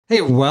Hey,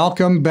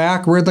 welcome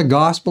back. We're at the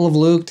Gospel of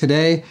Luke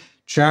today,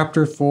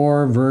 chapter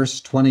 4, verse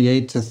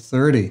 28 to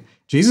 30.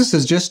 Jesus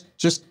has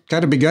just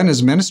kind of begun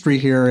his ministry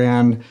here,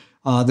 and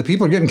the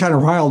people are getting kind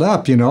of riled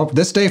up, you know.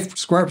 This day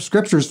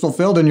scripture is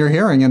fulfilled in your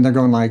hearing, and they're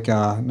going like,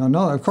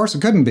 no, of course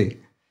it couldn't be.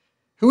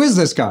 Who is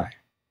this guy?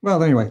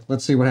 Well, anyway,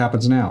 let's see what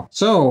happens now.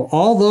 So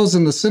all those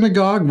in the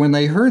synagogue, when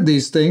they heard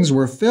these things,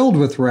 were filled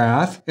with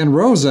wrath, and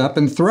rose up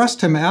and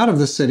thrust him out of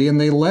the city, and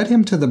they led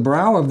him to the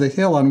brow of the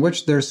hill on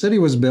which their city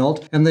was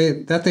built, and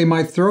that they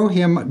might throw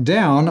him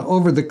down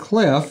over the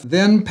cliff.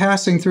 Then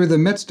passing through the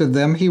midst of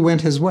them, he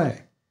went his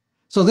way.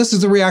 So this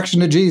is the reaction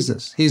to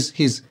Jesus.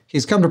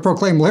 He's come to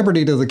proclaim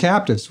liberty to the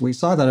captives. We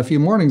saw that a few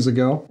mornings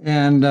ago.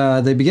 And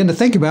they begin to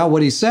think about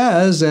what he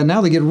says, and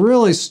now they get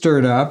really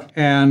stirred up.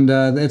 And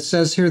it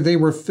says here they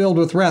were filled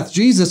with wrath.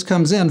 Jesus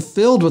comes in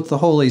filled with the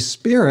Holy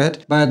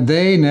Spirit, but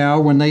they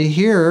now, when they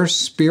hear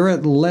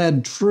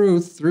Spirit-led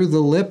truth through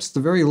the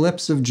very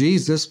lips of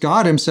Jesus,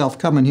 God himself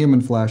come in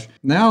human flesh,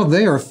 now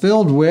they are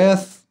filled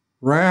with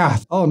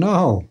wrath. Oh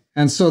no.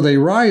 And so they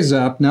rise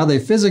up. Now they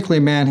physically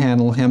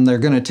manhandle him. They're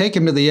going to take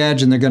him to the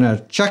edge, and they're going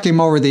to chuck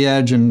him over the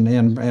edge,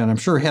 and I'm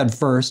sure head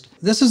first.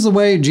 This is the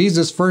way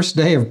Jesus' first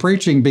day of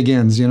preaching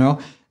begins, you know.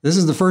 This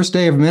is the first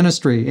day of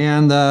ministry.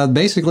 And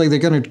basically they're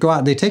going to go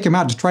out. They take him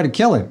out to try to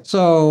kill him.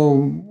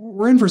 So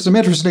we're in for some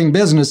interesting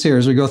business here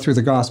as we go through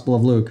the Gospel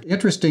of Luke.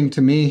 Interesting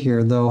to me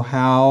here, though,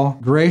 how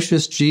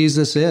gracious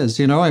Jesus is.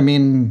 You know, I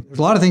mean, there's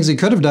a lot of things he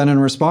could have done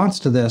in response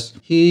to this.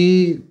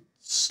 He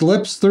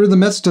slips through the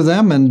midst of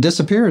them and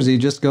disappears. He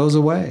just goes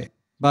away.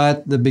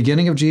 But the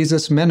beginning of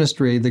Jesus'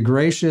 ministry, the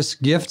gracious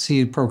gifts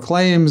he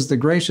proclaims, the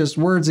gracious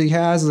words he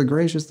has, the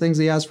gracious things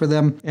he has for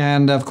them,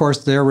 and of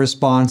course their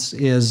response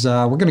is,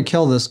 we're going to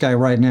kill this guy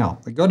right now.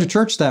 They go to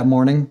church that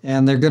morning,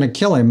 and they're going to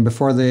kill him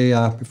before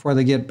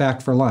they get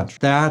back for lunch.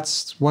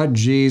 That's what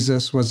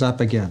Jesus was up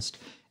against.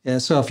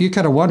 So if you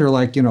kind of wonder,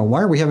 like, you know,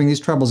 why are we having these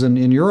troubles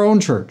in your own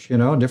church, you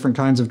know, different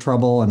kinds of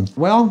trouble? And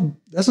well,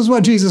 this is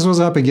what Jesus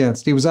was up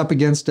against. He was up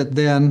against it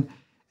then.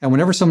 And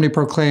whenever somebody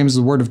proclaims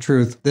the word of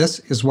truth, this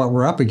is what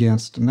we're up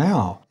against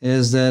now,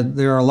 is that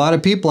there are a lot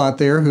of people out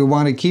there who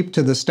want to keep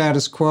to the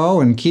status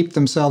quo and keep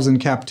themselves in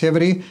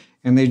captivity.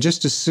 And they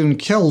just as soon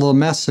kill the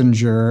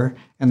messenger.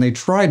 And they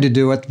tried to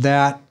do it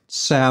that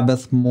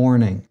Sabbath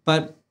morning.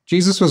 But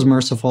Jesus was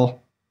merciful.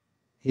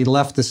 He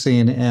left the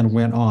scene and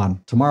went on.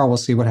 Tomorrow we'll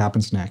see what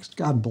happens next.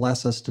 God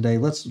bless us today.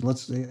 Let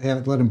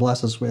him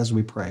bless us as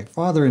we pray.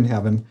 Father in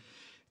heaven,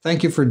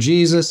 thank you for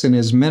Jesus and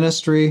his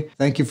ministry.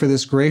 Thank you for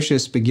this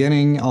gracious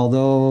beginning,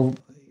 although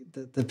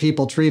the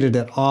people treated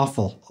it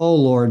awful. Oh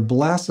Lord,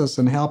 bless us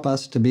and help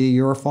us to be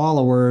your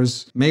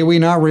followers. May we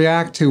not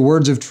react to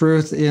words of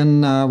truth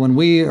when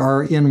we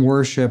are in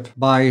worship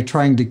by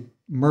trying to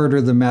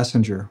murder the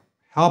messenger.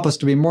 Help us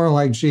to be more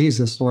like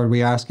Jesus, Lord,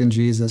 we ask in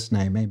Jesus'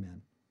 name. Amen.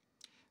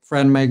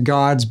 Friend, may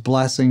God's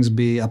blessings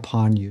be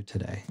upon you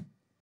today.